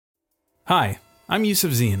Hi, I'm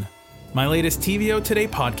Yusuf Zine. My latest TVO Today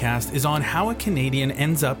podcast is on how a Canadian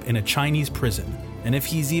ends up in a Chinese prison, and if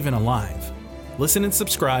he's even alive. Listen and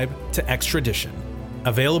subscribe to Extradition.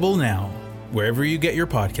 Available now, wherever you get your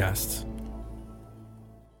podcasts.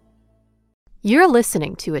 You're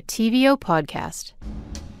listening to a TVO podcast.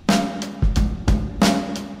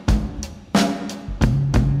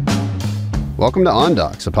 Welcome to On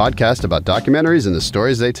Docs, a podcast about documentaries and the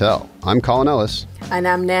stories they tell. I'm Colin Ellis. And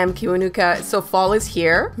I'm Nam Kiwanuka. So fall is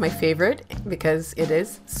here, my favorite, because it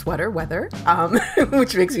is sweater weather,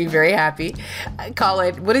 which makes me very happy.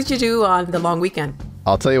 Colin, what did you do on the long weekend?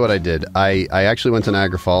 I'll tell you what I did. I actually went to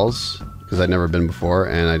Niagara Falls because I'd never been before,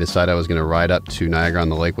 and I decided I was going to ride up to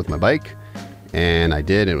Niagara-on-the-Lake with my bike, and I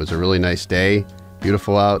did. It was a really nice day,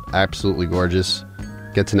 beautiful out, absolutely gorgeous.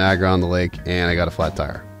 Get to Niagara-on-the-Lake, and I got a flat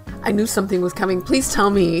tire. I knew something was coming. Please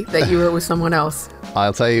tell me that you were with someone else.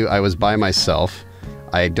 I'll tell you, I was by myself.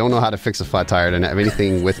 I don't know how to fix a flat tire. I didn't have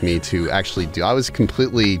anything with me to actually do. I was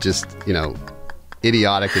completely just,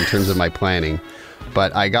 idiotic in terms of my planning.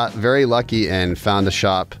 But I got very lucky and found a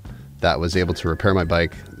shop that was able to repair my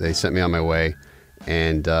bike. They sent me on my way,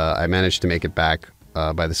 and I managed to make it back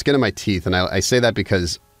by the skin of my teeth. And I say that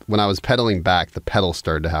because when I was pedaling back, the pedal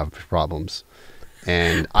started to have problems.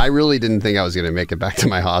 And I really didn't think I was going to make it back to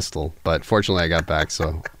my hostel, but fortunately I got back,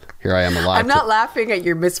 so here I am alive. I'm not laughing at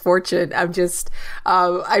your misfortune. I'm just,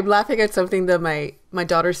 I'm laughing at something that my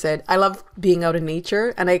daughter said. I love being out in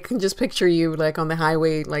nature, and I can just picture you like on the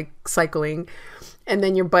highway, like cycling, and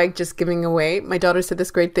then your bike just giving away. My daughter said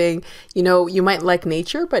this great thing, you might like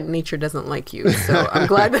nature, but nature doesn't like you. So I'm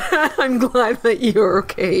glad that you're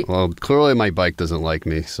okay. Well, clearly my bike doesn't like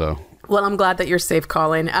me, so... Well, I'm glad that you're safe,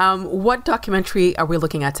 Colin. What documentary are we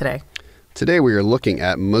looking at today? Today we are looking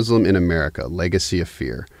at Muslim in America, Legacy of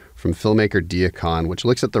Fear, from filmmaker Dia Khan, which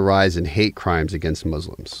looks at the rise in hate crimes against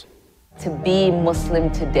Muslims. To be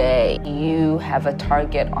Muslim today, you have a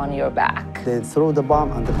target on your back. They threw the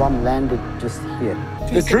bomb and the bomb landed just here.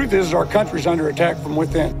 The truth is our country's under attack from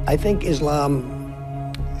within. I think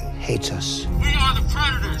Islam hates us. We are the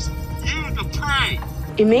predators, you the prey.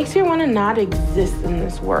 It makes you want to not exist in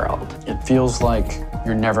this world. It feels like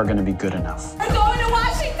you're never going to be good enough. We're going to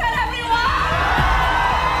Washington, everyone!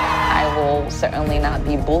 I will certainly not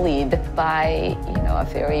be bullied by, a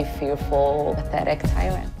very fearful, pathetic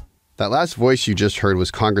tyrant. That last voice you just heard was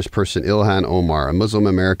Congressperson Ilhan Omar, a Muslim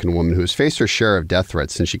American woman who has faced her share of death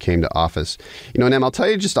threats since she came to office. Nam, I'll tell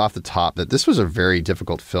you just off the top that this was a very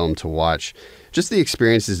difficult film to watch. Just the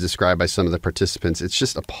experiences described by some of the participants, it's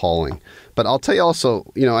just appalling. But I'll tell you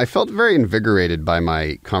also, I felt very invigorated by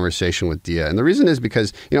my conversation with Dia. And the reason is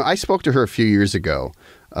because, I spoke to her a few years ago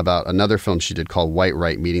about another film she did called White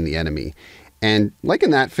Right Meeting the Enemy. And like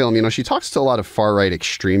in that film, she talks to a lot of far-right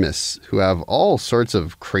extremists who have all sorts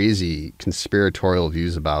of crazy conspiratorial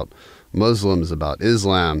views about Muslims, about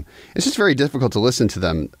Islam. It's just very difficult to listen to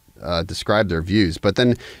them describe their views. But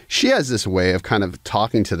then she has this way of kind of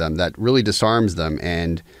talking to them that really disarms them.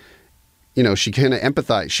 And, she kind of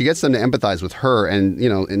empathize. She gets them to empathize with her. And,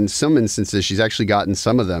 in some instances, she's actually gotten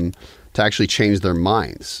some of them to actually change their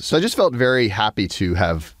minds. So I just felt very happy to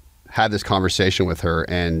have had this conversation with her,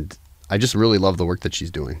 and I just really love the work that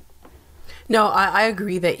she's doing. No, I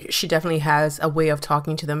agree that she definitely has a way of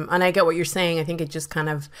talking to them. And I get what you're saying. I think it just kind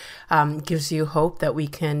of gives you hope that we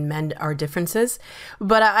can mend our differences.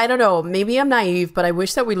 But I don't know, maybe I'm naive, but I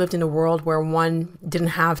wish that we lived in a world where one didn't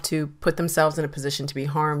have to put themselves in a position to be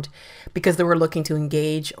harmed because they were looking to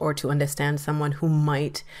engage or to understand someone who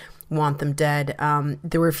might want them dead.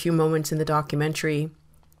 There were a few moments in the documentary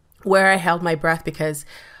where I held my breath because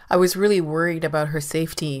I was really worried about her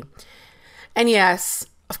safety. And yes,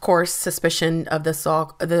 of course, suspicion of the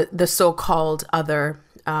so-called other.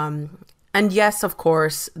 And yes, of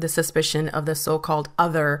course, the suspicion of the so-called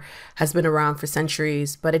other has been around for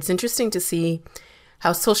centuries. But it's interesting to see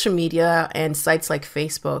how social media and sites like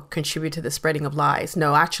Facebook contribute to the spreading of lies.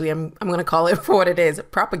 No, actually, I'm going to call it for what it is,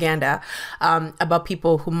 propaganda about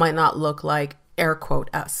people who might not look like, air quote,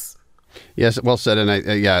 us. Yes, well said. And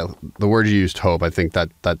the word you used, hope, I think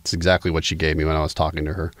that's exactly what she gave me when I was talking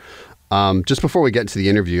to her. Just before we get into the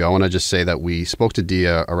interview, I want to just say that we spoke to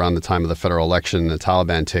Dia around the time of the federal election and the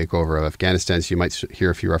Taliban takeover of Afghanistan, so you might hear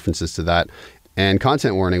a few references to that. And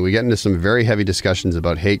content warning, we get into some very heavy discussions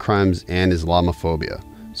about hate crimes and Islamophobia.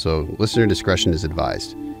 So listener discretion is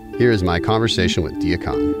advised. Here is my conversation with Dia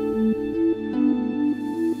Khan.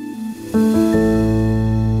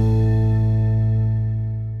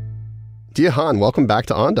 Dia Khan, welcome back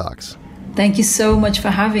to On Docs. Thank you so much for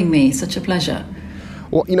having me. Such a pleasure.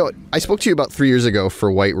 Well, you know, I spoke to you about 3 years ago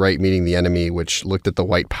for White Right Meeting the Enemy, which looked at the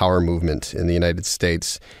white power movement in the United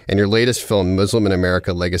States. And your latest film, Muslim in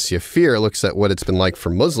America, Legacy of Fear, looks at what it's been like for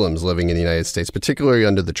Muslims living in the United States, particularly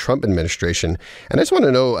under the Trump administration. And I just want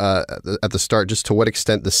to know at the start just to what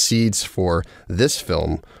extent the seeds for this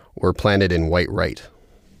film were planted in White Right.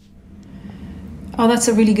 Oh, that's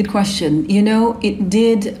a really good question. You know, it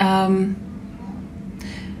did...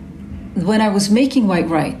 when I was making White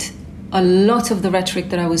Right, a lot of the rhetoric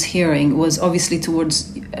that I was hearing was obviously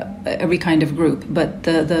towards every kind of group, but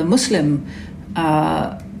the Muslim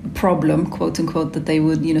problem, quote unquote, that they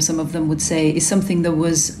would, you know, some of them would say is something that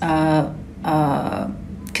was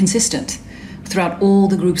consistent throughout all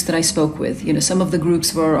the groups that I spoke with. You know, some of the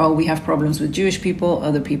groups were, oh, we have problems with Jewish people.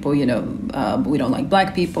 Other people, you know, we don't like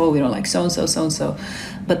black people. We don't like so-and-so, so-and-so.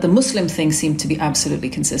 But the Muslim thing seemed to be absolutely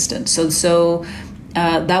consistent. So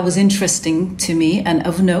that was interesting to me and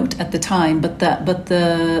of note at the time. But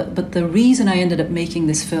the reason I ended up making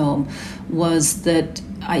this film was that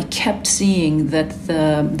I kept seeing that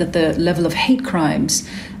the level of hate crimes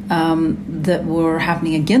that were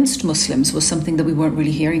happening against Muslims was something that we weren't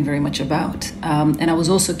really hearing very much about. And I was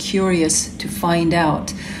also curious to find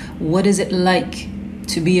out, what is it like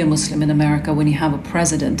to be a Muslim in America when you have a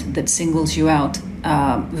president that singles you out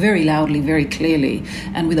very loudly, very clearly,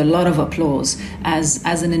 and with a lot of applause as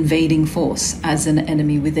an invading force, as an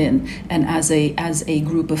enemy within, and as a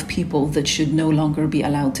group of people that should no longer be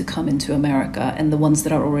allowed to come into America, and the ones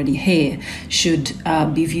that are already here should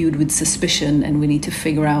be viewed with suspicion, and we need to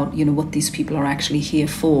figure out, you know, what these people are actually here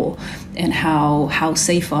for, and how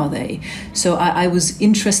safe are they. So I was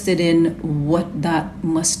interested in what that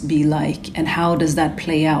must be like, and how does that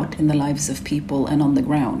play out in the lives of people and on the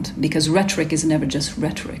ground, because rhetoric is never just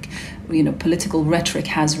rhetoric. You know, political rhetoric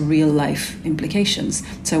has real life implications.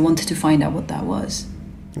 So I wanted to find out what that was.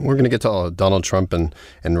 We're going to get to all Donald Trump and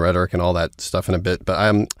rhetoric and all that stuff in a bit.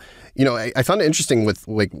 But you know, I found it interesting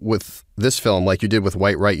with this film, like you did with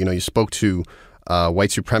White Right. You know, you spoke to white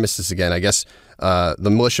supremacists again. I guess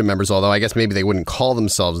the militia members, although I guess maybe they wouldn't call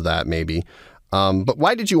themselves that, maybe. But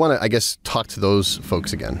why did you want to, I guess, talk to those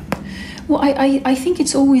folks again? Well, I think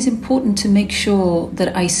it's always important to make sure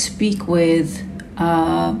that I speak with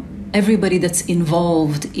everybody that's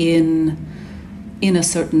involved in a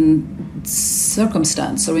certain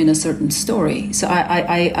circumstance or in a certain story. So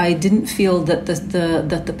I didn't feel that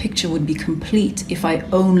the picture would be complete if I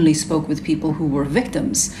only spoke with people who were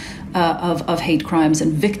victims of hate crimes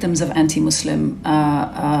and victims of anti-Muslim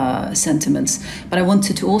sentiments. But I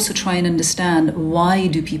wanted to also try and understand, why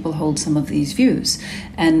do people hold some of these views,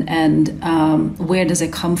 and where does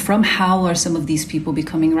it come from? How are some of these people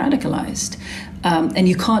becoming radicalized? And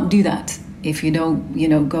you can't do that if you don't, you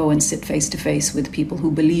know, go and sit face to face with people who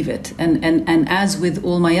believe it. And as with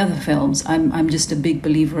all my other films, I'm just a big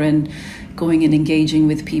believer in going and engaging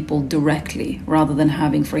with people directly, rather than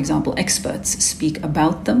having, for example, experts speak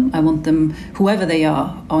about them. I want them, whoever they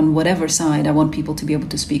are, on whatever side, I want people to be able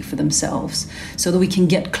to speak for themselves, so that we can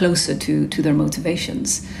get closer to their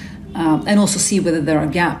motivations. And also see whether there are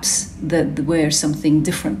gaps where something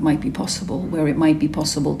different might be possible, where it might be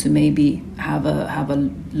possible to maybe have a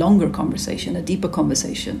longer conversation, a deeper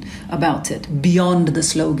conversation about it, beyond the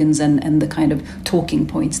slogans and the kind of talking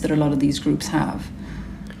points that a lot of these groups have.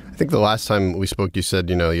 I think the last time we spoke, you said,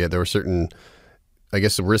 you know, there were certain, I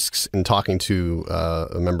guess, risks in talking to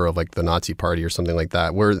a member of like the Nazi Party or something like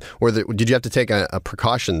that. Did you have to take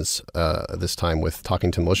precautions this time with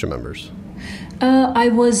talking to militia members?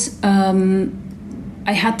 I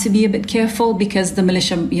had to be a bit careful, because the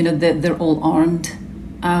militia, you know, they're all armed,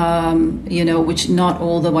 you know, which not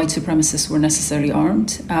all the white supremacists were necessarily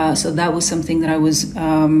armed. So that was something that I was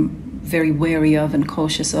very wary of and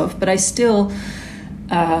cautious of. But I still...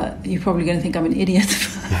 you're probably going to think I'm an idiot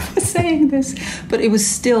for saying this, but it was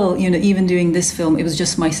still, you know, even doing this film, it was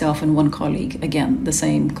just myself and one colleague, again, the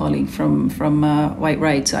same colleague from White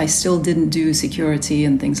Right. So I still didn't do security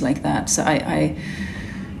and things like that. So I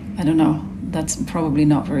don't know. That's probably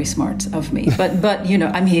not very smart of me. But you know,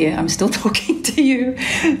 I'm here. I'm still talking to you.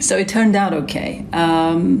 So it turned out okay.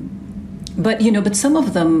 But you know, but some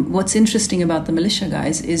of them, what's interesting about the militia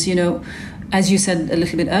guys is, you know, as you said a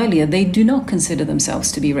little bit earlier, they do not consider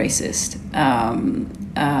themselves to be racist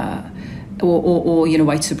or you know,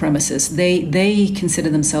 white supremacists. They consider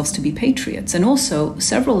themselves to be patriots, and also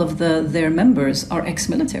several of their members are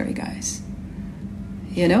ex-military guys.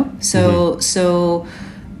 You know, so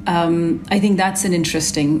I think that's an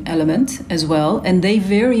interesting element as well. And they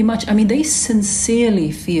very much, I mean, they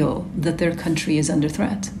sincerely feel that their country is under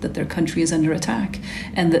threat, that their country is under attack,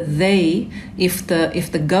 and that they, if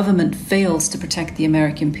the government fails to protect the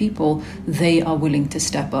American people, they are willing to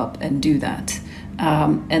step up and do that.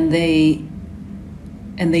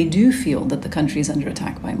 And they do feel that the country is under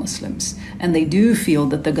attack by Muslims, and they do feel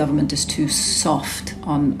that the government is too soft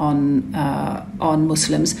on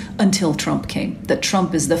Muslims until Trump came. That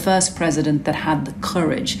Trump is the first president that had the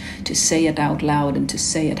courage to say it out loud and to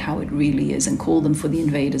say it how it really is and call them for the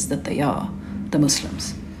invaders that they are, the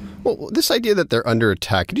Muslims. Well, this idea that they're under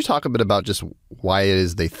attack, could you talk a bit about just why it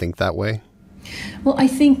is they think that way? Well, I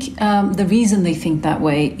think the reason they think that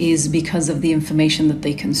way is because of the information that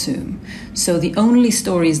they consume. So the only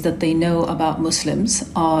stories that they know about Muslims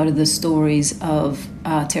are the stories of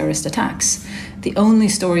terrorist attacks. The only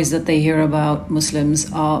stories that they hear about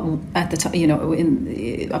Muslims are at the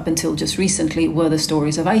time, up until just recently, were the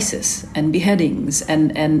stories of ISIS and beheadings.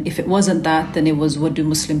 And if it wasn't that, then it was, what do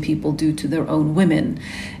Muslim people do to their own women?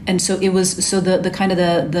 And so it was the kind of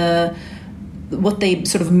the what they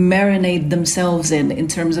sort of marinate themselves in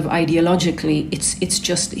terms of ideologically, it's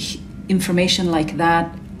just information like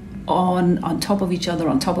that on top of each other,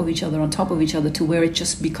 on top of each other, on top of each other, to where it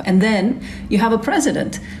just becomes. And then you have a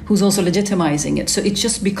president who's also legitimizing it. So it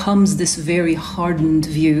just becomes this very hardened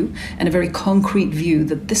view and a very concrete view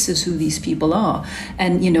that this is who these people are.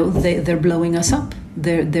 And, they're blowing us up.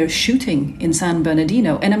 They're shooting in San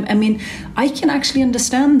Bernardino. And I mean, I can actually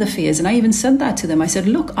understand the fears. And I even said that to them. I said,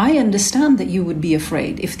 look, I understand that you would be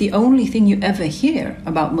afraid. If the only thing you ever hear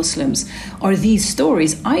about Muslims are these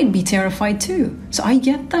stories, I'd be terrified too. So I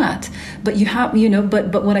get that. But you have,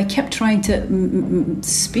 but what I kept trying to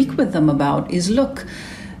speak with them about is, look,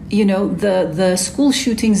 the school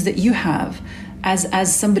shootings that you have,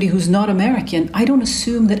 as somebody who's not American, I don't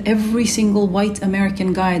assume that every single white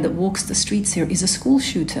American guy that walks the streets here is a school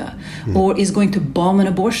shooter, or is going to bomb an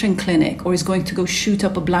abortion clinic, or is going to go shoot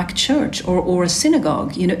up a black church or a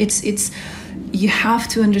synagogue. It's you have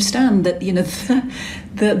to understand that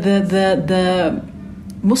the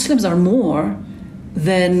Muslims are more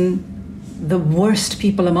than the worst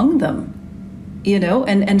people among them. But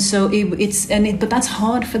that's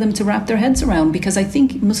hard for them to wrap their heads around, because I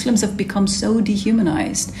think Muslims have become so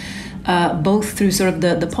dehumanized, both through sort of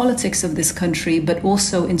the politics of this country, but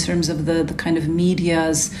also in terms of the kind of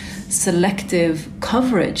media's selective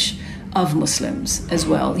coverage of Muslims as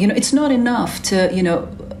well. It's not enough to,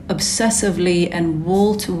 obsessively and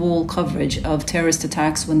wall-to-wall coverage of terrorist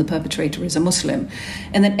attacks when the perpetrator is a Muslim,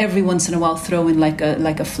 and then every once in a while throw in like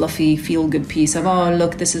a fluffy feel-good piece of, oh,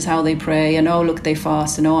 look, this is how they pray, and oh, look, they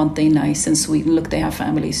fast, and oh, aren't they nice and sweet, and look, they have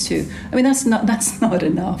families too. I mean, that's not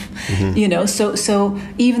enough. So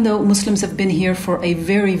even though Muslims have been here for a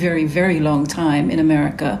very, very, very long time in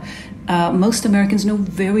America, most Americans know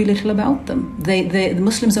very little about them. The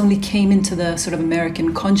Muslims only came into the sort of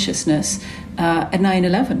American consciousness at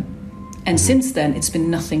 9/11. And since then, it's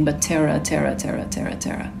been nothing but terror, terror, terror, terror,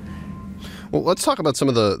 terror. Well, let's talk about some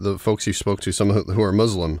of the folks you spoke to, some who are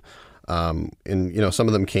Muslim. And, some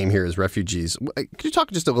of them came here as refugees. Could you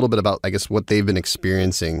talk just a little bit about, I guess, what they've been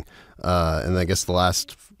experiencing in, I guess, the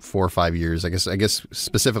last 4 or 5 years, I guess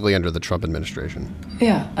specifically under the Trump administration?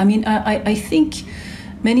 Yeah, I mean, I think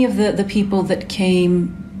many of the people that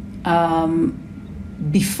came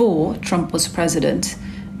before Trump was president,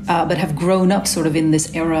 but have grown up sort of in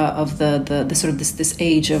this era of the sort of this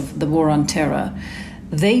age of the war on terror,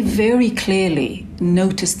 they very clearly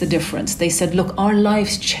noticed the difference. They said, look, our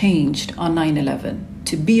lives changed on 9/11.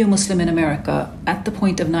 To be a Muslim in America, at the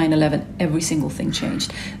point of 9/11, every single thing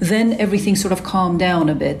changed. Then everything sort of calmed down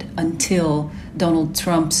a bit until Donald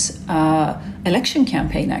Trump's election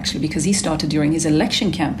campaign, actually, because he started during his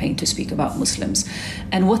election campaign to speak about Muslims.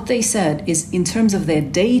 And what they said is, in terms of their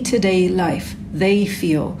day-to-day life, they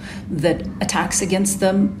feel that attacks against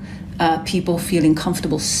them, people feeling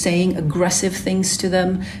comfortable saying aggressive things to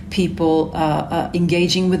them, people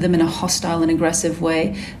engaging with them in a hostile and aggressive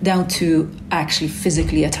way, down to actually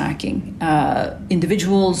physically attacking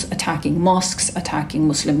individuals, attacking mosques, attacking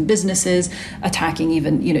Muslim businesses, attacking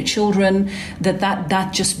even children. That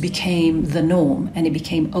just became the norm, and it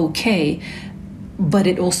became okay. But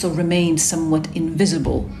it also remained somewhat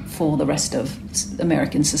invisible for the rest of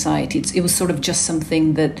American society. It was sort of just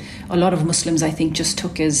something that a lot of Muslims, I think, just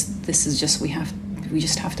took as, this is just, we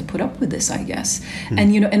just have to put up with this, I guess.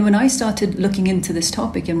 And and when I started looking into this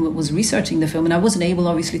topic and was researching the film, and I wasn't able,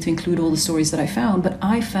 obviously, to include all the stories that I found, but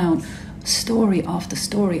I found story after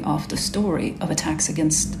story after story of attacks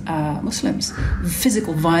against Muslims,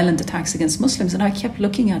 physical, violent attacks against Muslims. And I kept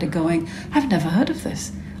looking at it going, I've never heard of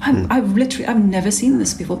this. I've never seen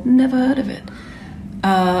this before, never heard of it.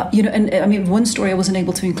 And I mean, one story I wasn't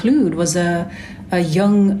able to include was a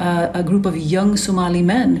group of young Somali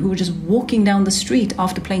men who were just walking down the street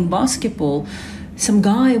after playing basketball. Some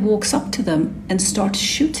guy walks up to them and starts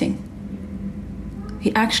shooting.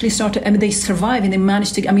 He actually started, I mean, they survived and they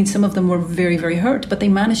managed to, I mean, some of them were very, very hurt, but they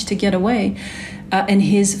managed to get away. And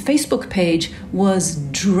his Facebook page was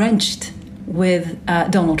drenched with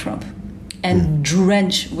Donald Trump and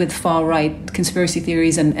drenched with far-right conspiracy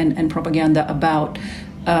theories and propaganda about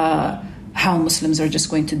how Muslims are just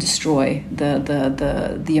going to destroy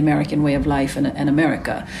the American way of life and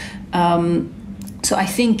America. So I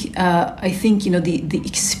think the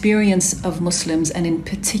experience of Muslims, and in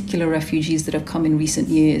particular refugees that have come in recent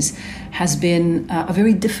years, has been a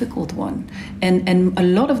very difficult one. And a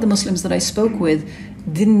lot of the Muslims that I spoke with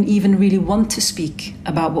didn't even really want to speak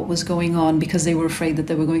about what was going on because they were afraid that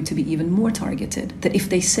they were going to be even more targeted. That if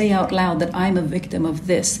they say out loud that I'm a victim of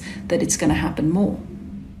this, that it's going to happen more.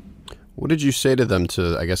 What did you say to them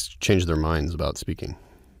to, I guess, change their minds about speaking?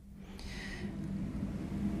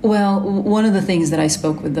 Well, one of the things that I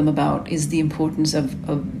spoke with them about is the importance of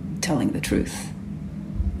telling the truth,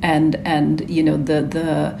 and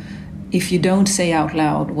the if you don't say out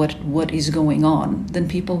loud what is going on, then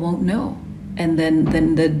people won't know, and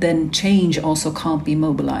then change also can't be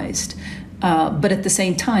mobilized. But at the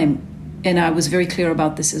same time, and I was very clear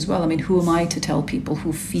about this as well. I mean, who am I to tell people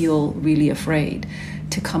who feel really afraid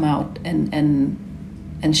to come out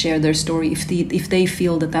and share their story if they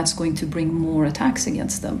feel that that's going to bring more attacks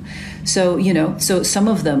against them? So some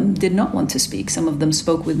of them did not want to speak. Some of them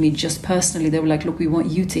spoke with me just personally. They were like, look, we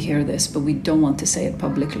want you to hear this, but we don't want to say it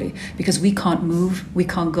publicly because we can't move, we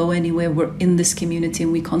can't go anywhere. We're in this community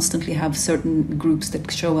and we constantly have certain groups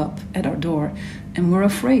that show up at our door and we're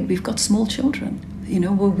afraid. We've got small children.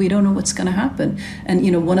 We don't know what's going to happen.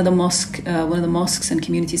 And one of the mosques and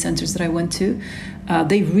community centers that I went to,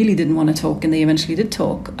 they really didn't want to talk, and they eventually did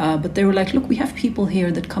talk. But they were like, "Look, we have people here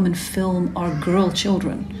that come and film our girl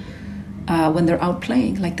children when they're out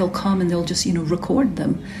playing. Like they'll come and they'll just record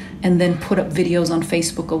them, and then put up videos on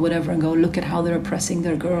Facebook or whatever, and go, look at how they're oppressing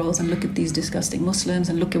their girls, and look at these disgusting Muslims,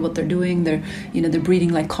 and look at what they're doing. They're they're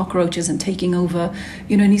breeding like cockroaches and taking over.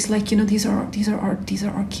 And he's like, these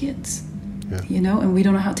are our kids." Yeah. And we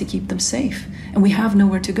don't know how to keep them safe, and we have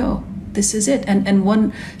nowhere to go. This is it.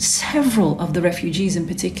 And several of the refugees in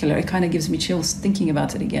particular, it kind of gives me chills thinking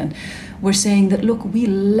about it again, were saying that, look, we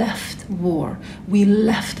left war, we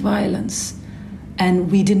left violence,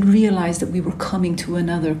 and we didn't realize that we were coming to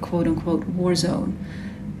another quote unquote war zone,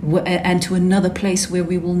 and to another place where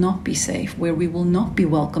we will not be safe, where we will not be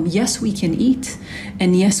welcome. Yes, we can eat,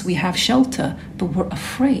 and yes, we have shelter, but we're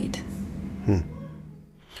afraid.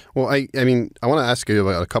 Well, I mean, I want to ask you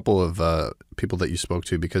about a couple of people that you spoke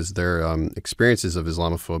to, because their experiences of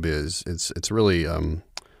Islamophobia it's really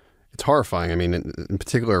it's horrifying. I mean, in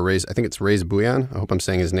particular, I think it's Reza Bouyan. I hope I'm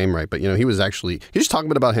saying his name right. But he was just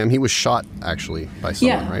talking about him. He was shot actually by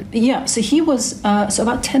someone, right? Yeah. So he was so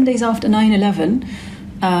about 10 days after 9/11.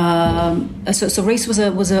 So Race was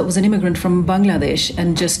an immigrant from Bangladesh,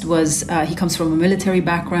 and he comes from a military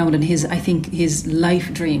background, and I think his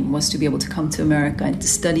life dream was to be able to come to America and to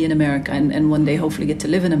study in America and one day hopefully get to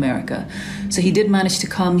live in America. So he did manage to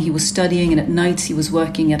come. He was studying, and at nights he was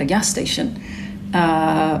working at a gas station.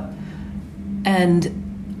 And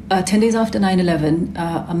 10 days after 9/11,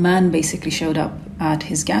 a man basically showed up at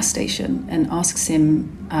his gas station and asks him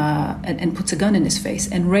and puts a gun in his face.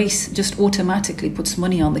 And Race just automatically puts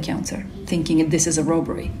money on the counter, thinking this is a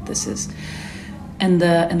robbery. And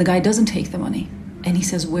the guy doesn't take the money. And he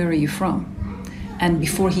says, "Where are you from?" And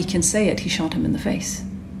before he can say it, he shot him in the face.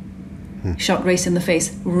 Shot Race in the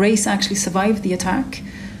face. Race actually survived the attack.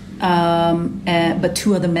 But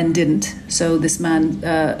two other men didn't. So this man,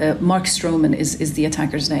 Mark Stroman, is the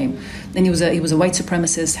attacker's name, and he was a white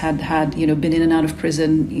supremacist. Had been in and out of prison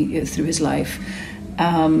through his life.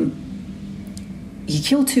 He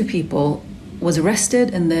killed two people, was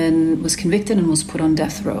arrested, and then was convicted and was put on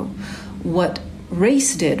death row. What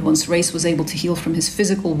Race did, once Race was able to heal from his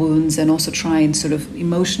physical wounds and also try and sort of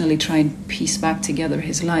emotionally try and piece back together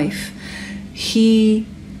his life, he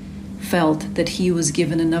felt that he was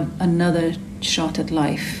given another shot at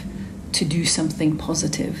life to do something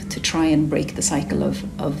positive, to try and break the cycle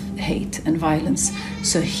of hate and violence.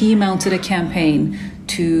 So he mounted a campaign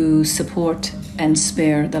to support and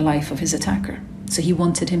spare the life of his attacker. So he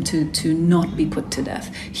wanted him to not be put to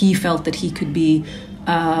death. He felt that he could be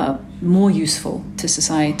more useful to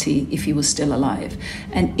society if he was still alive.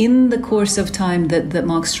 And in the course of time that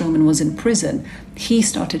Mark Stroman was in prison, he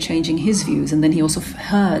started changing his views. And then he also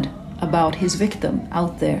heard about his victim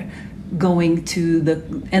out there, going to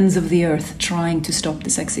the ends of the earth trying to stop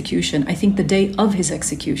this execution. I think the day of his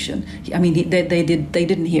execution, I mean, they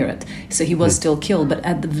didn't hear it, so he was still killed. But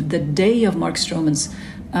at the day of Mark Stroman's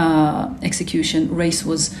execution, Race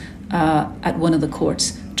was at one of the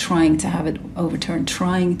courts trying to have it overturned,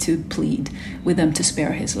 trying to plead with them to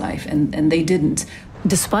spare his life, and they didn't.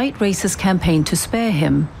 Despite Race's campaign to spare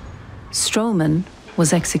him, Stroman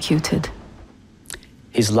was executed.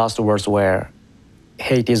 His last words were,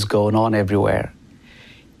 "Hate is going on everywhere.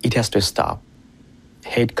 It has to stop.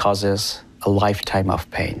 Hate causes a lifetime of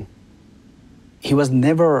pain." He was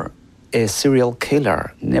never a serial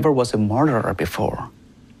killer, never was a murderer before,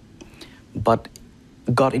 but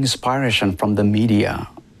got inspiration from the media,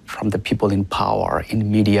 from the people in power,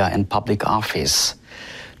 in media and public office,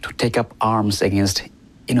 to take up arms against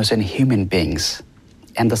innocent human beings.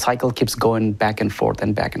 And the cycle keeps going back and forth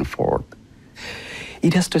and back and forth.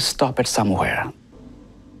 It has to stop it somewhere.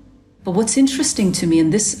 But what's interesting to me,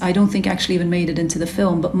 and this I don't think actually even made it into the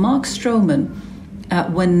film, but Mark Stroman,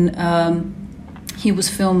 when he was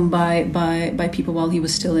filmed by people while he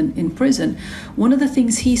was still in prison, one of the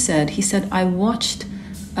things he said, I watched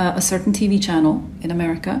a certain TV channel in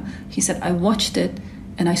America. He said, I watched it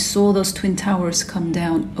and I saw those Twin Towers come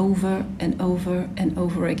down over and over and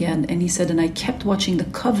over again. And he said, and I kept watching the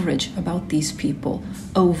coverage about these people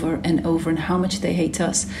over and over and how much they hate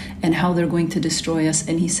us and how they're going to destroy us.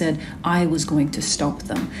 And he said, I was going to stop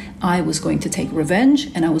them. I was going to take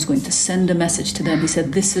revenge and I was going to send a message to them. He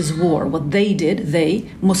said, this is war. What they did,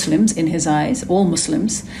 they, Muslims in his eyes, all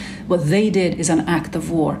Muslims, what they did is an act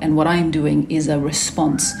of war. And what I'm doing is a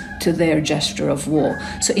response to their gesture of war.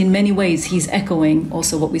 So in many ways, he's echoing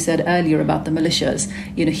also what we said earlier about the militias.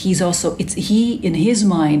 You know, he's also, in his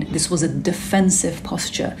mind, this was a defensive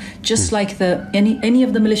posture. Just like any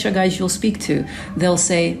of the militia guys you'll speak to, they'll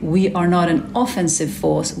say, we are not an offensive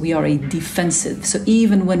force, we are a defensive. So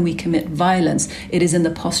even when we commit violence, it is in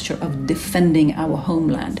the posture of defending our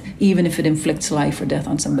homeland, even if it inflicts life or death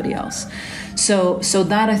on somebody else. So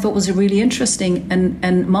that I thought was really interesting.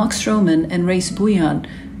 And Mark Stroman and Race Bhuiyan,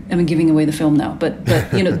 I'm giving away the film now, but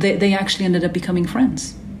you know, they actually ended up becoming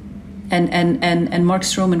friends. And Mark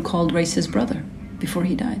Stroman called Race his brother before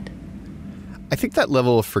he died. I think that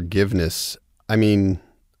level of forgiveness, I mean,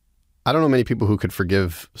 I don't know many people who could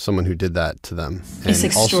forgive someone who did that to them. And it's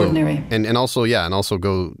extraordinary. Also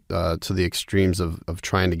go to the extremes of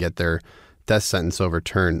trying to get their death sentence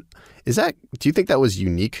overturned. Do you think that was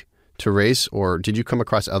unique to Race, or did you come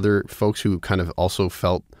across other folks who kind of also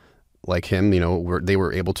felt like him, you know, they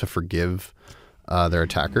were able to forgive their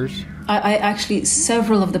attackers? I actually,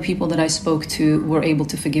 several of the people that I spoke to were able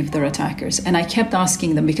to forgive their attackers. And I kept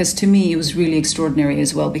asking them, because to me it was really extraordinary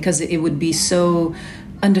as well, because it would be so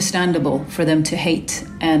understandable for them to hate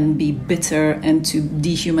and be bitter and to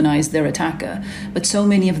dehumanize their attacker. But so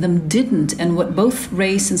many of them didn't. And what both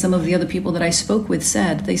Race and some of the other people that I spoke with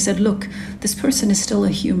said, they said, look, this person is still a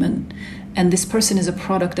human. And this person is a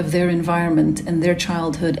product of their environment and their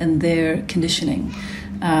childhood and their conditioning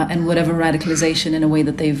and whatever radicalization in a way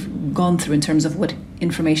that they've gone through in terms of what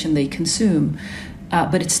information they consume.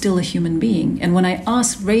 But it's still a human being. And when I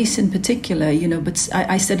asked Race in particular, you know, but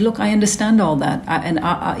I said, look, I understand all that.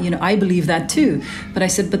 I believe that too. But I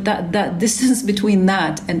said, but that distance between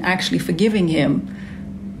that and actually forgiving him,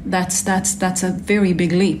 that's a very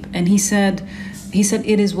big leap. And he said,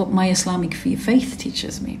 it is what my Islamic faith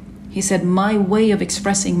teaches me. He said, my way of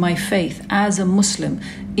expressing my faith as a Muslim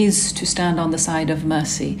is to stand on the side of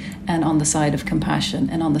mercy and on the side of compassion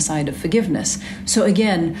and on the side of forgiveness. So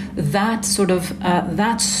again, that sort of,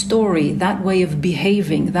 that story, that way of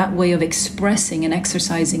behaving, that way of expressing and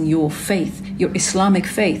exercising your faith, your Islamic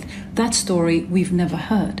faith, that story we've never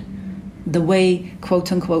heard. The way,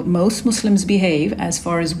 quote unquote, most Muslims behave, as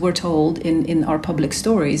far as we're told in our public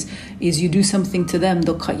stories, is you do something to them,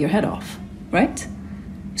 they'll cut your head off, right?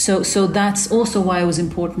 So that's also why it was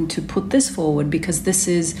important to put this forward, because this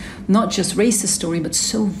is not just Race's story, but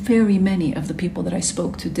so very many of the people that I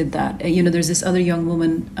spoke to did that. You know, there's this other young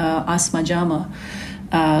woman, Asma Jama,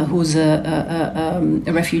 who's a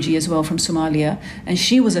refugee as well from Somalia, and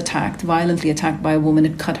she was violently attacked by a woman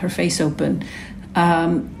and cut her face open.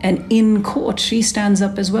 And in court, she stands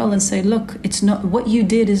up as well and say, look, it's not, what you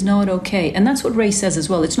did is not okay. And that's what Race says as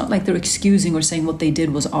well. It's not like they're excusing or saying what they did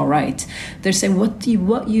was all right. They're saying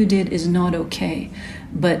what you did is not okay.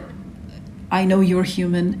 But I know you're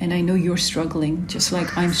human and I know you're struggling just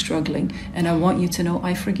like I'm struggling. And I want you to know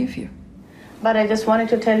I forgive you. But I just wanted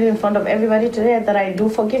to tell you in front of everybody today that I do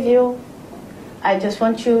forgive you. I just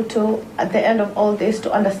want you to, at the end of all this,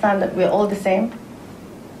 to understand that we're all the same.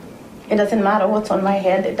 It doesn't matter what's on my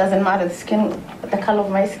head. It doesn't matter the color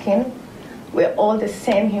of my skin. We're all the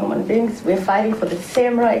same human beings. We're fighting for the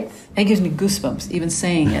same rights. It gives me goosebumps even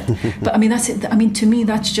saying it. But I mean, that's it. I mean, to me,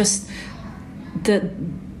 that's just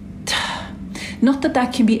not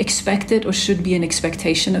that can be expected or should be an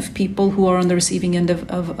expectation of people who are on the receiving end of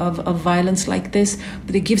violence like this,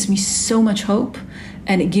 but it gives me so much hope,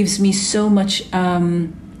 and it gives me so much,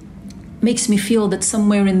 makes me feel that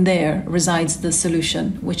somewhere in there resides the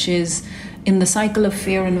solution, which is in the cycle of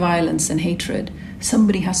fear and violence and hatred.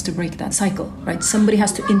 Somebody has to break that cycle, right? Somebody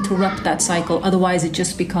has to interrupt that cycle. Otherwise, it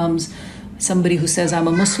just becomes somebody who says, I'm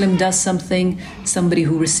a Muslim, does something. Somebody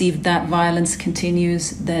who received that violence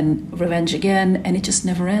continues, then revenge again, and it just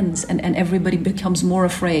never ends. And everybody becomes more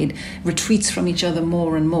afraid, retreats from each other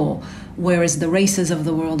more and more. Whereas the races of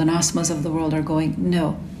the world and Asmas of the world are going,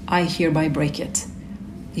 no, I hereby break it.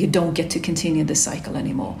 You don't get to continue this cycle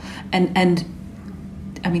anymore. And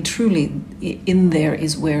I mean, truly, in there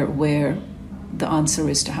is where the answer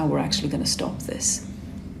is to how we're actually going to stop this.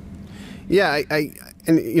 Yeah,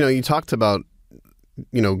 and you talked about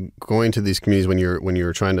going to these communities when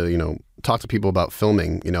you're trying to talk to people about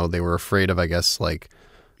filming. They were afraid of, I guess,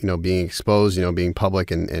 being exposed, being public,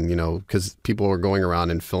 and because people were going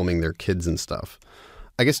around and filming their kids and stuff.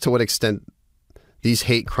 I guess to what extent these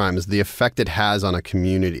hate crimes, the effect it has on a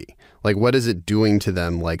community, what is it doing to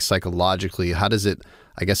them, psychologically? How does it,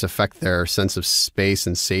 I guess, affect their sense of space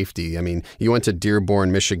and safety? I mean, you went to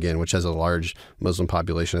Dearborn, Michigan, which has a large Muslim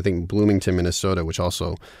population. I think Bloomington, Minnesota, which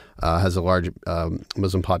also has a large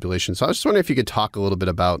Muslim population. So I was just wondering if you could talk a little bit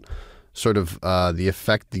about sort of the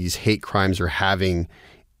effect these hate crimes are having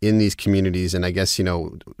in these communities. And I guess,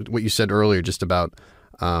 what you said earlier just about,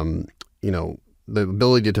 the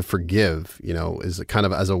ability to forgive, is kind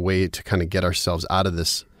of as a way to kind of get ourselves out of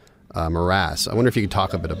this morass. I wonder if you could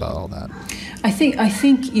talk a bit about all that. I think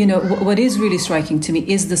what is really striking to me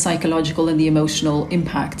is the psychological and the emotional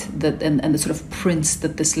impact and the sort of prints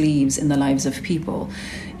that this leaves in the lives of people.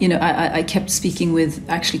 I kept speaking with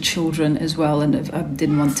actually children as well, and I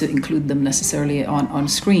didn't want to include them necessarily on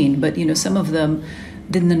screen, but some of them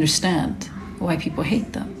didn't understand why people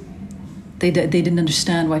hate them. They didn't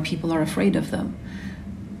understand why people are afraid of them,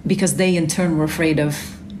 because they in turn were afraid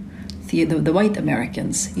of the white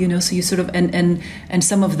Americans, so you sort of, and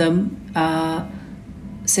some of them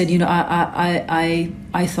said,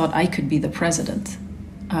 I thought I could be the president.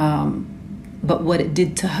 But what it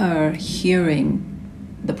did to her, hearing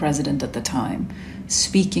the president at the time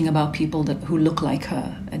speaking about people who look like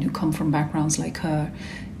her and who come from backgrounds like her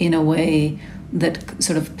in a way that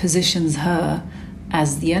sort of positions her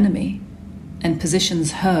as the enemy and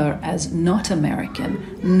positions her as not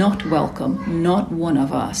American, not welcome, not one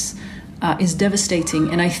of us, is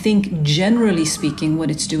devastating. And I think, generally speaking,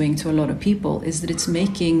 what it's doing to a lot of people is that it's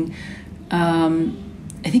making,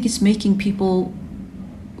 people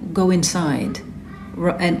go inside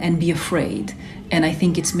and be afraid. And I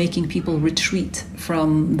think it's making people retreat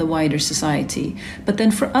from the wider society. But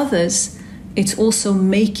then for others, it's also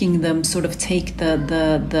making them sort of take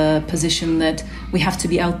the position that we have to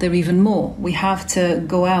be out there even more. We have to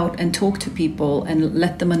go out and talk to people and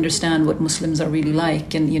let them understand what Muslims are really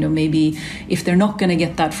like. And, maybe if they're not going to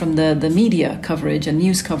get that from the media coverage and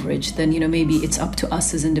news coverage, then, maybe it's up to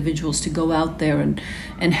us as individuals to go out there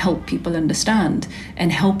and help people understand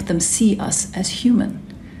and help them see us as human.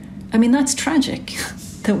 I mean, that's tragic.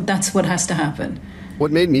 That's what has to happen.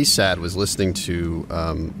 What made me sad was listening to...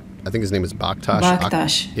 I think his name is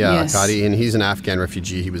Bakhtash. Yes. Akkadi, and he's an Afghan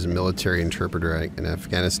refugee. He was a military interpreter in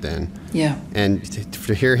Afghanistan. Yeah. And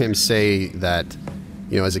to hear him say that,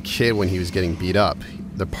 as a kid when he was getting beat up,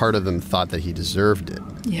 the part of them thought that he deserved it.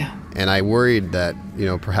 Yeah. And I worried that,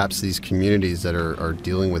 perhaps these communities that are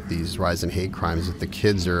dealing with these rise in hate crimes, that the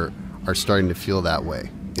kids are starting to feel that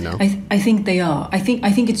way. I think they are. I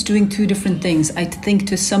think it's doing two different things. I think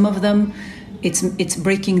to some of them, it's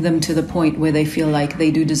breaking them to the point where they feel like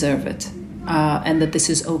they do deserve it, and that this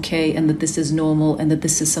is okay, and that this is normal, and that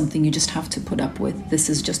this is something you just have to put up with. This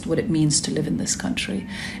is just what it means to live in this country.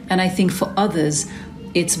 And I think for others,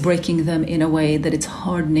 it's breaking them in a way that it's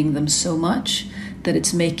hardening them so much that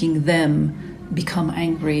it's making them become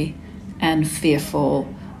angry and fearful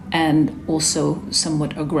and also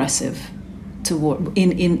somewhat aggressive toward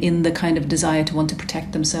in the kind of desire to want to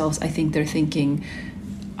protect themselves. I think they're thinking,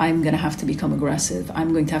 I'm going to have to become aggressive.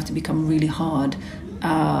 I'm going to have to become really hard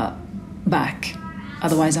back.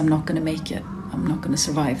 Otherwise, I'm not going to make it. I'm not going to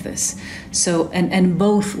survive this. So, and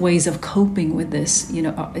both ways of coping with this,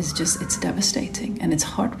 is just, it's devastating and it's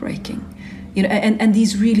heartbreaking. And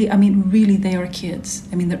these really, they are kids.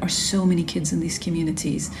 There are so many kids in these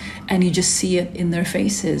communities, and you just see it in their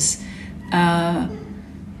faces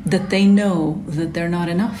that they know that they're not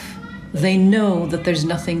enough. They know that there's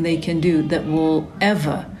nothing they can do that will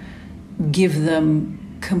ever give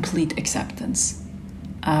them complete acceptance,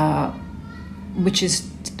 which is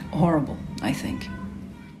horrible, I think.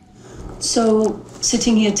 So,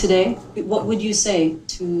 sitting here today, what would you say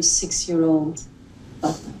to 6-year-old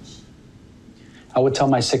Batnash? I would tell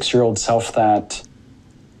my 6-year-old self that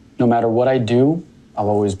no matter what I do, I'll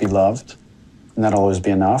always be loved, and that'll always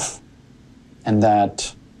be enough, and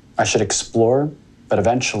that I should explore, but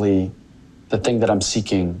eventually the thing that I'm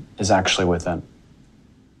seeking is actually within.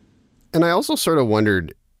 And I also sort of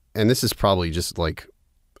wondered, and this is probably just like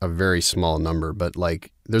a very small number, but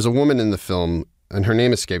like there's a woman in the film, and her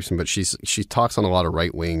name escapes me, but she talks on a lot of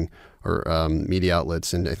right-wing or media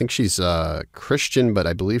outlets, and I think she's Christian, but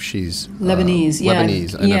I believe she's Lebanese.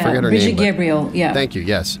 Lebanese, and I forget her Brigitte name. Brigitte Gabriel, yeah. Thank you,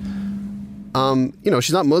 yes.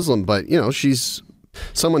 She's not Muslim, but, she's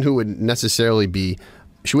someone who would necessarily be,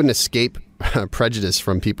 she wouldn't escape prejudice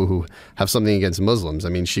from people who have something against Muslims. I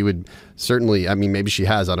mean, she would certainly, maybe she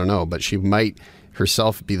has, I don't know, but she might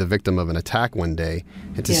herself be the victim of an attack one day.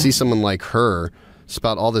 And to see someone like her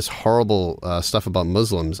spout all this horrible stuff about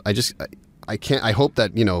Muslims, I hope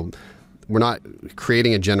that, we're not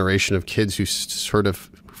creating a generation of kids who sort of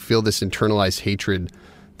feel this internalized hatred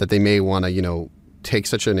that they may want to, take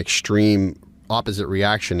such an extreme opposite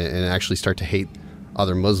reaction and actually start to hate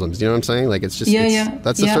other Muslims. You know what I'm saying? Like, it's just,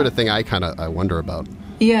 that's the sort of thing I wonder about.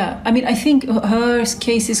 Yeah, I think her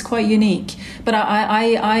case is quite unique, but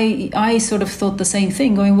I sort of thought the same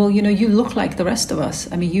thing, going, well, you look like the rest of us.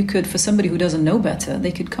 I mean, you could, for somebody who doesn't know better,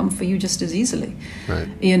 they could come for you just as easily, right?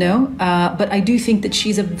 But I do think that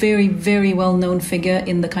she's a very, very well-known figure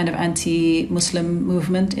in the kind of anti-Muslim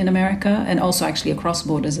movement in America, and also actually across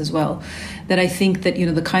borders as well, that I think that,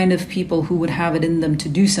 the kind of people who would have it in them to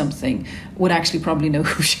do something would actually probably know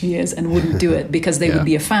who she is and wouldn't do it because they would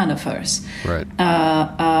be a fan of hers. Right.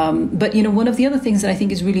 But one of the other things that I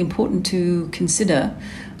think is really important to consider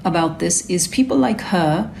about this is people like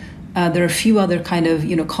her. There are a few other kind of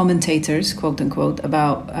commentators, quote unquote,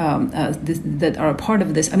 about that are a part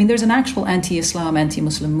of this. I mean, there's an actual anti-Islam,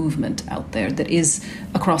 anti-Muslim movement out there that is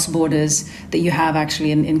across borders, that you have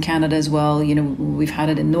actually in Canada as well. We've had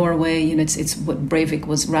it in Norway. It's what Breivik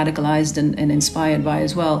was radicalized and inspired by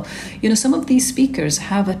as well. Some of these speakers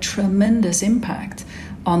have a tremendous impact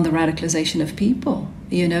on the radicalization of people,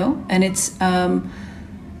 and it's, and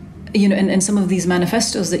some of these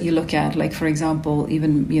manifestos that you look at, like, for example,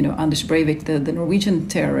 even, Anders Breivik, the Norwegian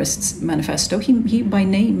terrorist's manifesto, he by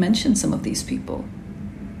name mentioned some of these people,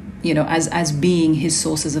 as being his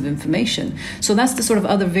sources of information. So that's the sort of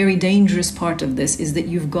other very dangerous part of this, is that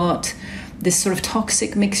you've got this sort of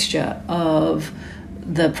toxic mixture of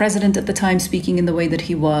the president at the time speaking in the way that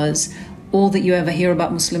he was. All that you ever hear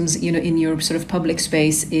about Muslims, in your sort of public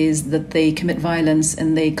space is that they commit violence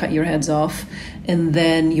and they cut your heads off. And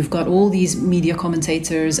then you've got all these media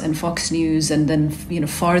commentators and Fox News and then,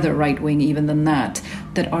 farther right-wing even than that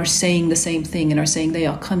are saying the same thing and are saying they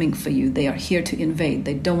are coming for you. They are here to invade.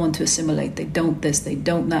 They don't want to assimilate. They don't this, they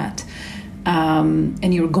don't that.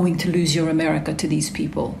 And you're going to lose your America to these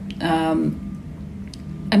people. That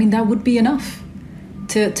would be enough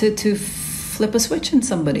to flip a switch in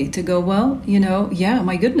somebody, to go, well,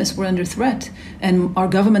 my goodness, we're under threat. And our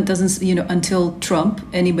government doesn't, until Trump,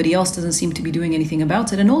 anybody else doesn't seem to be doing anything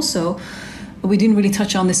about it. And also, we didn't really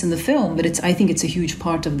touch on this in the film, but I think it's a huge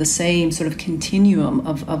part of the same sort of continuum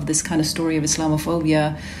of this kind of story of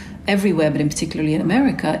Islamophobia everywhere, but in particularly in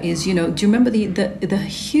America, is, do you remember the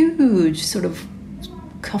huge sort of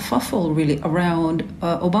kerfuffle really around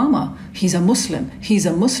Obama? He's a Muslim.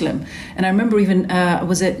 And I remember even,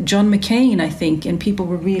 was it John McCain, I think, and people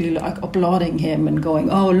were really like applauding him and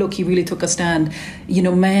going, oh, look, he really took a stand.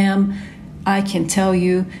 Ma'am, I can tell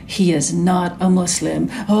you he is not a Muslim.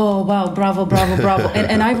 Oh, wow, bravo, bravo, bravo.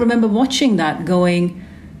 and I remember watching that going,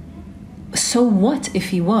 so what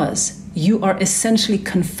if he was? You are essentially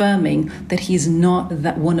confirming that he's not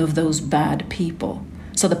that one of those bad people.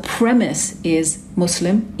 So the premise is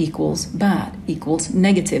Muslim equals bad, equals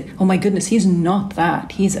negative. Oh my goodness, he's not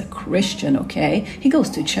that. He's a Christian, okay? He goes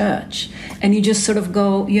to church. And you just sort of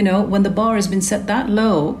go, when the bar has been set that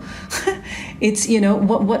low, it's,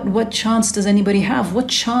 what chance does anybody have? What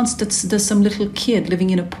chance does some little kid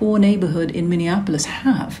living in a poor neighborhood in Minneapolis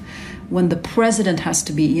have when the president has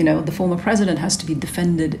to be, the former president has to be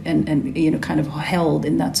defended and kind of held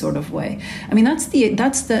in that sort of way?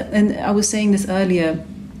 That's the, and I was saying this earlier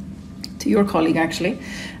to your colleague, actually,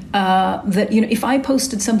 that, you know, if I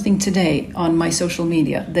posted something today on my social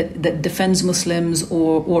media that defends Muslims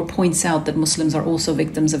or points out that Muslims are also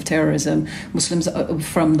victims of terrorism, Muslims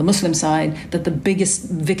from the Muslim side, that the biggest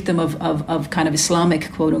victim of kind of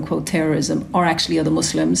Islamic quote unquote terrorism are actually other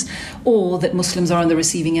Muslims, or that Muslims are on the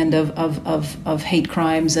receiving end of hate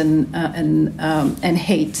crimes and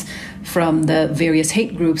hate from the various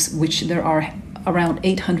hate groups, which there are around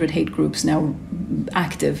 800 hate groups now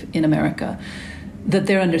active in America, that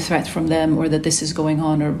they're under threat from them, or that this is going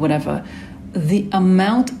on, or whatever. The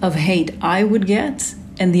amount of hate I would get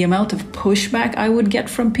and the amount of pushback I would get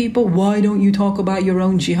from people, why don't you talk about your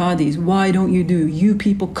own jihadis? Why don't you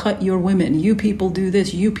people cut your women? You people do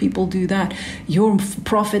this, you people do that. Your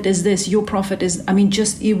prophet is this, your prophet is... I mean,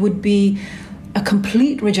 just it would be a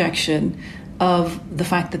complete rejection of the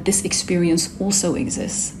fact that this experience also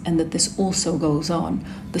exists and that this also goes on.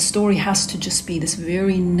 The story has to just be this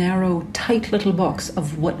very narrow, tight little box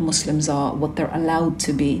of what Muslims are, what they're allowed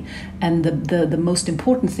to be. And the most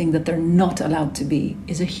important thing that they're not allowed to be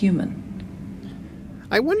is a human.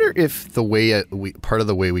 I wonder if the way part of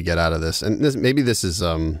the way we get out of this, and maybe this is,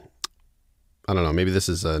 I don't know, maybe this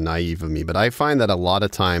is naive of me, but I find that a lot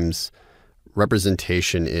of times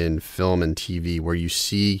representation in film and TV where you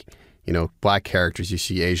see, you know, black characters, you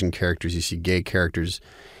see Asian characters, you see gay characters.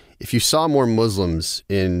 If you saw more Muslims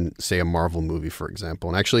in, say, a Marvel movie, for example,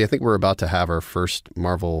 and actually I think we're about to have our first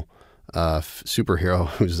Marvel superhero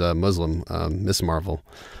who's a Muslim, Miss Marvel.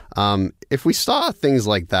 If we saw things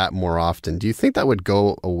like that more often, do you think that would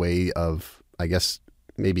go a way of, I guess,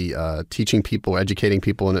 maybe teaching people, educating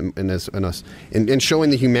people in showing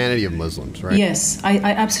the humanity of Muslims, right? Yes, I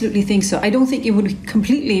absolutely think so. I don't think it would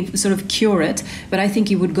completely sort of cure it, but I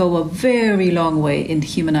think it would go a very long way in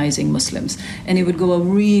humanizing Muslims. And it would go a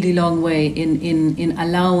really long way in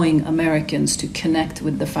allowing Americans to connect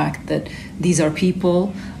with the fact that these are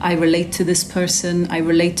people. I relate to this person. I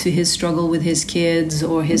relate to his struggle with his kids,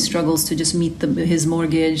 or his struggles to just meet his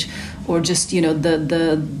mortgage, or just, you know,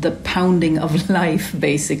 the pounding of life,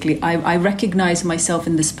 basically. I recognize myself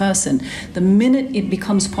in this person. The minute it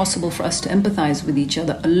becomes possible for us to empathize with each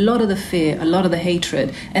other, a lot of the fear, a lot of the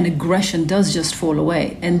hatred and aggression does just fall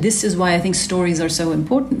away. And this is why I think stories are so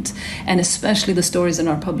important. And especially the stories in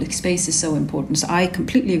our public space is so important. So I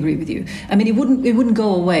completely agree with you. I mean, it wouldn't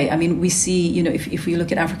go away. I mean, we see, you know, if we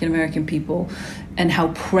look at African American people and how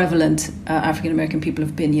prevalent African American people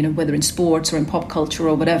have been, you know, whether in sports or in pop culture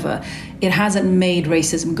or whatever, it hasn't made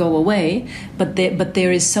racism go away, but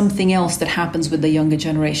there is something else that happens with the younger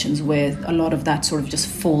generations where a lot of that sort of just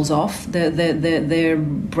falls off their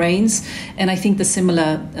brains. And I think a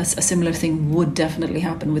similar thing would definitely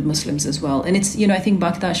happen with Muslims as well. And it's, you know, I think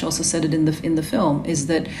Baktash also said it in the film, is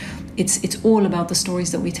that it's all about the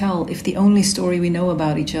stories that we tell. If the only story we know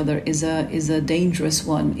about each other is a dangerous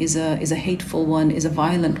one, is a hateful one, is a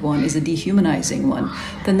violent one, is a dehumanizing one,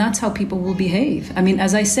 then that's how people will behave. I mean,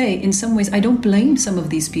 as I say, in some ways, I don't blame some of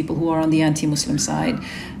these people who are on the anti-Muslim side,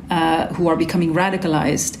 who are becoming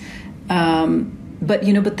radicalized.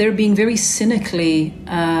 But they're being very cynically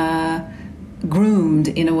groomed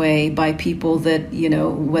in a way by people that, you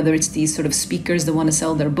know, whether it's these sort of speakers that want to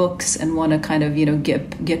sell their books and want to kind of, you know,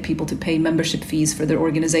 get people to pay membership fees for their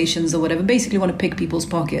organizations or whatever, basically want to pick people's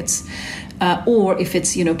pockets. Or if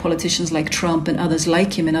it's, you know, politicians like Trump and others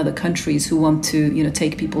like him in other countries who want to, you know,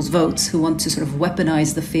 take people's votes, who want to sort of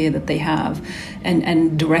weaponize the fear that they have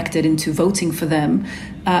and direct it into voting for them.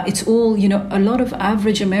 It's all, you know, a lot of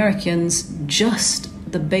average Americans, just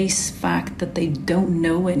the base fact that they don't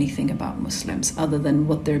know anything about Muslims other than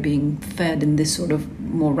what they're being fed in this sort of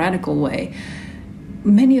more radical way.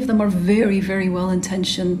 Many of them are very, very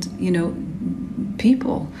well-intentioned, you know,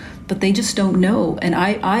 people, but they just don't know. And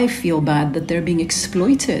I feel bad that they're being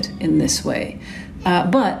exploited in this way.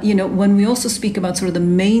 But, you know, when we also speak about sort of the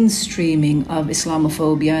mainstreaming of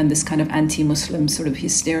Islamophobia and this kind of anti-Muslim sort of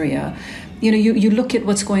hysteria, you know, you look at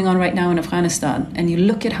what's going on right now in Afghanistan, and you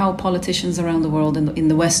look at how politicians around the world, in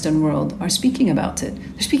the Western world, are speaking about it.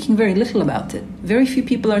 They're speaking very little about it. Very few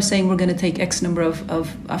people are saying we're going to take X number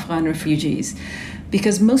of Afghan refugees,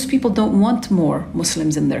 because most people don't want more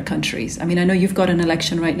Muslims in their countries. I mean, I know you've got an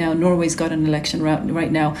election right now. Norway's got an election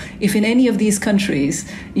right now. If in any of these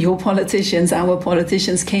countries, our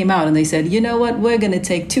politicians came out and they said, you know what, we're going to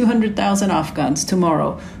take 200,000 Afghans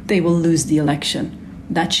tomorrow, they will lose the election.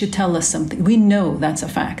 That should tell us something. We know that's a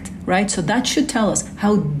fact, right? So that should tell us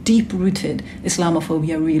how deep-rooted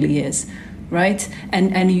Islamophobia really is, right?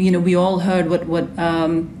 And you know, we all heard what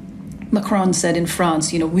Macron said in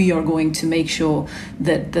France. You know, we are going to make sure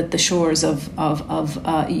that the shores of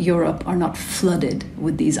Europe are not flooded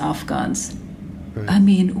with these Afghans. Right. I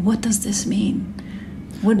mean, what does this mean?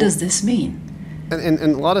 What does this mean? And a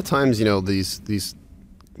lot of times, these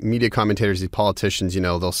media commentators, these politicians,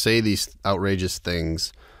 they'll say these outrageous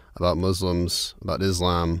things about Muslims, about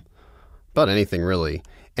Islam, about anything really.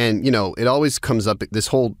 And, it always comes up, this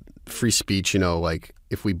whole free speech, like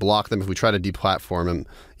if we block them, if we try to deplatform them,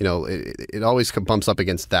 it always bumps up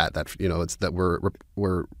against that it's that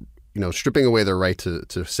we're stripping away their right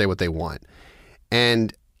to say what they want.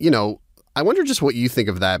 And, I wonder just what you think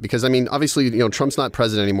of that, because, I mean, obviously, Trump's not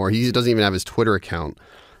president anymore. He doesn't even have his Twitter account.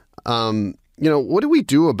 What do we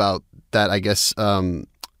do about that, I guess,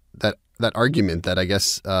 that argument that, I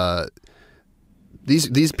guess,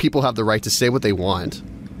 these people have the right to say what they want?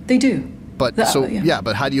 They do. But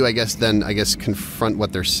but how do you, confront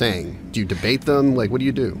what they're saying? Do you debate them? Like, what do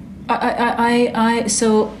you do? I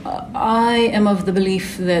am of the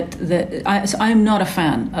belief that I'm not a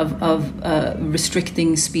fan of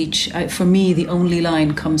restricting speech. For me, the only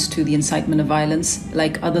line comes to the incitement of violence.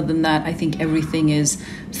 Like, other than that, I think everything is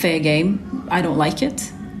fair game. I don't like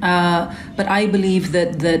it, but I believe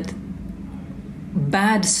that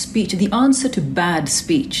bad speech, the answer to bad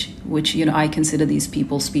speech, which I consider these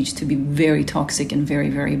people's speech to be very toxic and very,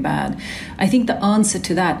 very bad. I think the answer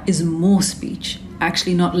to that is more speech.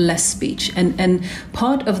 Actually, not less speech. And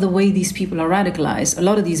part of the way these people are radicalized, a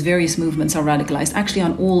lot of these various movements are radicalized, actually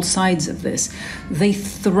on all sides of this. They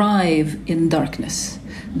thrive in darkness.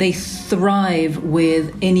 They thrive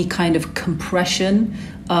with any kind of compression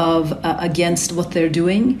of against what they're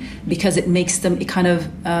doing, because it makes them,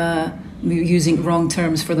 using wrong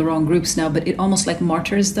terms for the wrong groups now, but it almost like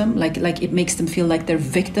martyrs them, like it makes them feel like they're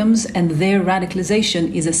victims, and their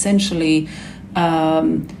radicalization is essentially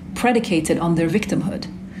predicated on their victimhood.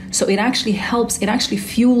 So it actually helps, it actually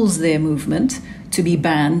fuels their movement to be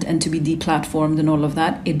banned and to be deplatformed and all of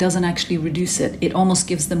that. It doesn't actually reduce it. It almost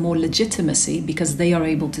gives them more legitimacy, because they are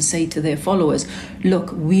able to say to their followers,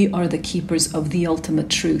 look, we are the keepers of the ultimate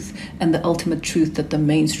truth, and the ultimate truth that the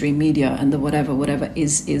mainstream media and the whatever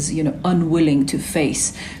is unwilling to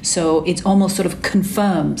face. So it almost sort of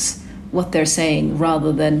confirms what they're saying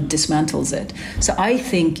rather than dismantles it. So I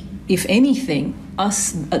think, if anything,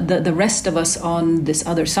 the rest of us on this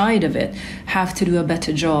other side of it have to do a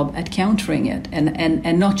better job at countering it,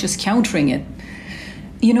 and not just countering it.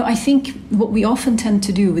 I think what we often tend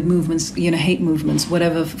to do with movements, hate movements,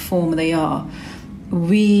 whatever form they are,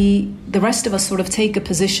 the rest of us sort of take a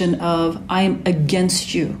position of, I'm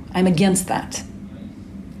against you, I'm against that.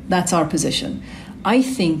 That's our position. I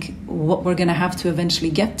think what we're going to have to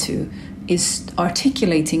eventually get to is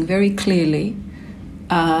articulating very clearly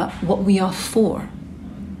what we are for.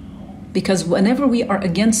 Because whenever we are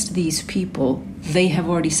against these people, they have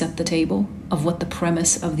already set the table of what the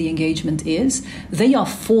premise of the engagement is. They are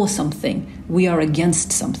for something. We are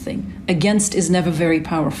against something. Against is never very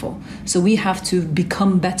powerful. So we have to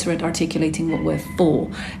become better at articulating what we're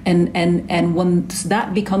for. And once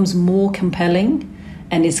that becomes more compelling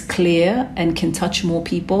and is clear and can touch more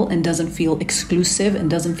people and doesn't feel exclusive and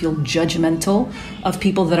doesn't feel judgmental of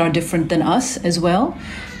people that are different than us as well,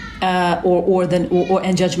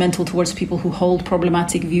 and judgmental towards people who hold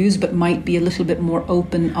problematic views but might be a little bit more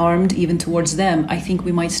open-armed even towards them, I think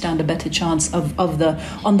we might stand a better chance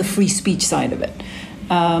on the free speech side of it.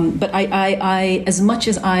 But I, as much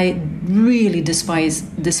as I really despise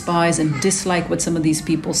and dislike what some of these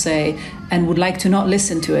people say and would like to not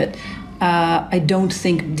listen to it, I don't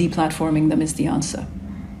think deplatforming them is the answer.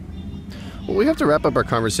 Well, we have to wrap up our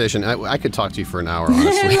conversation. I could talk to you for an hour,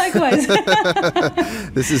 honestly. Likewise.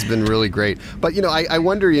 This has been really great. But, I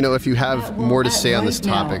wonder, if you have more to say on this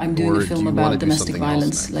topic. Now I'm doing a film about domestic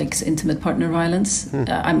violence, like intimate partner violence.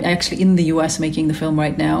 I'm actually in the US making the film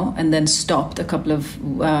right now, and then stopped a couple of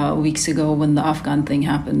weeks ago when the Afghan thing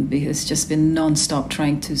happened, because it's just been nonstop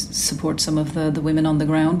trying to support some of the women on the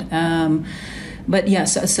ground. But yeah,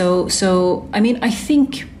 so I mean, I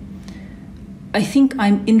think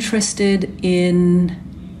I'm interested in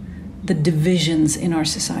the divisions in our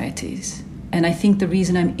societies. And I think the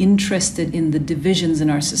reason I'm interested in the divisions in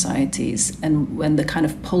our societies and the kind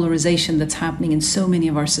of polarization that's happening in so many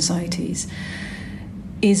of our societies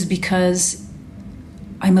is because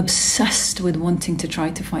I'm obsessed with wanting to try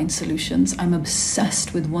to find solutions. I'm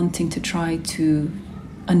obsessed with wanting to try to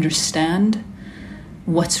understand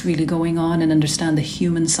what's really going on and understand the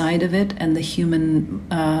human side of it and the human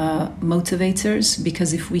motivators,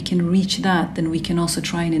 because if we can reach that, then we can also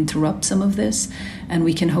try and interrupt some of this, and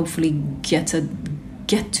we can hopefully get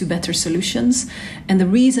to better solutions. And the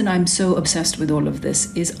reason I'm so obsessed with all of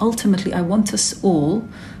this is ultimately I want us all,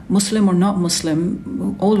 Muslim or not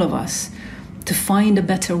Muslim, all of us, to find a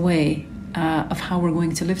better way of how we're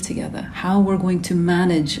going to live together, how we're going to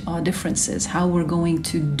manage our differences, how we're going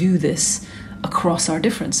to do this across our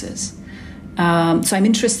differences. So I'm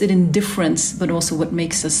interested in difference, but also what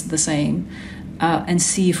makes us the same, and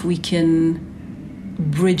see if we can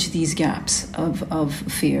bridge these gaps of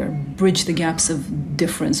fear, bridge the gaps of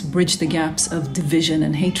difference, bridge the gaps of division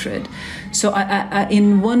and hatred. So I,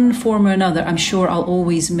 in one form or another, I'm sure I'll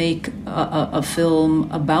always make a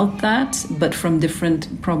film about that, but from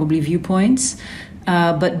different probably viewpoints.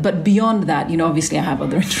 But beyond that, obviously I have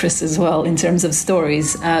other interests as well in terms of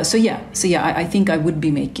stories. So yeah, I think I would be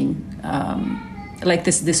making, like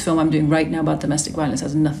this film I'm doing right now about domestic violence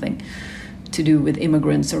has nothing to do with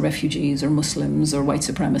immigrants or refugees or Muslims or white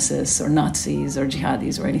supremacists or Nazis or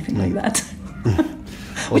jihadis or anything like that.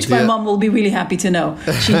 Which my mom will be really happy to know.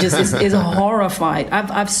 She just is horrified.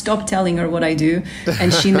 I've stopped telling her what I do,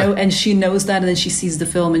 and she knows that, and then she sees the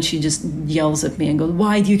film and she just yells at me and goes,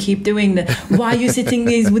 "Why do you keep doing that? Why are you sitting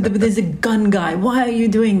there's a gun guy? Why are you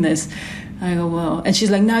doing this?" I go, "Well," and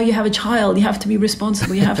she's like, "Now you have a child. You have to be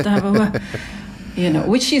responsible. You have to have a,"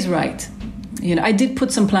 which she's right. I did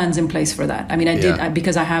put some plans in place for that. I mean, I did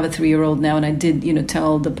because I have a 3-year-old now, and I did,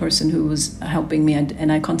 tell the person who was helping me,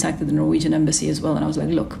 and I contacted the Norwegian embassy as well, and I was like,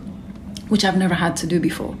 look, which I've never had to do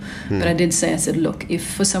before, but I said, look, if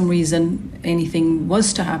for some reason anything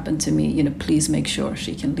was to happen to me, please make sure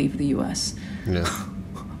she can leave the U.S. Yeah.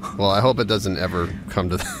 Well, I hope it doesn't ever come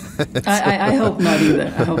to that. I hope not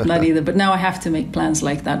either. I hope not either. But now I have to make plans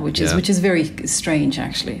like that, which is very strange,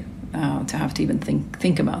 actually. To have to even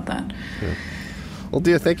think about that. Yeah. Well,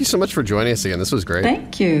 Dia, thank you so much for joining us again. This was great.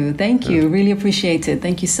 Thank you. Really appreciate it.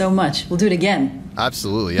 Thank you so much. We'll do it again.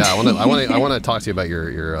 Absolutely. Yeah, I want to talk to you about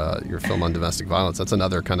your film on domestic violence. That's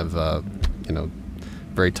another kind of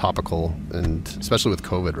very topical, and especially with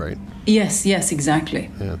COVID, right? Yes, exactly.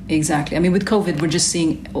 Yeah. Exactly. I mean, with COVID, we're just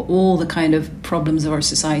seeing all the kind of problems of our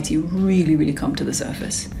society really, really come to the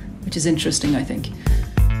surface, which is interesting, I think.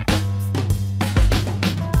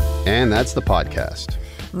 And that's the podcast.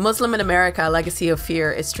 Muslim in America, A Legacy of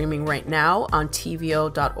Fear is streaming right now on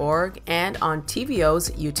TVO.org and on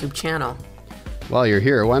TVO's YouTube channel. While you're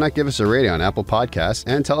here, why not give us a rating on Apple Podcasts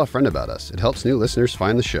and tell a friend about us? It helps new listeners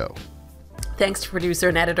find the show. Thanks to producer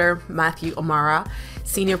and editor Matthew O'Mara,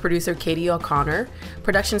 senior producer Katie O'Connor,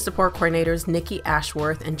 production support coordinators Nikki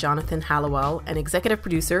Ashworth and Jonathan Hallowell, and executive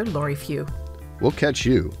producer Lori Few. We'll catch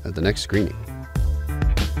you at the next screening.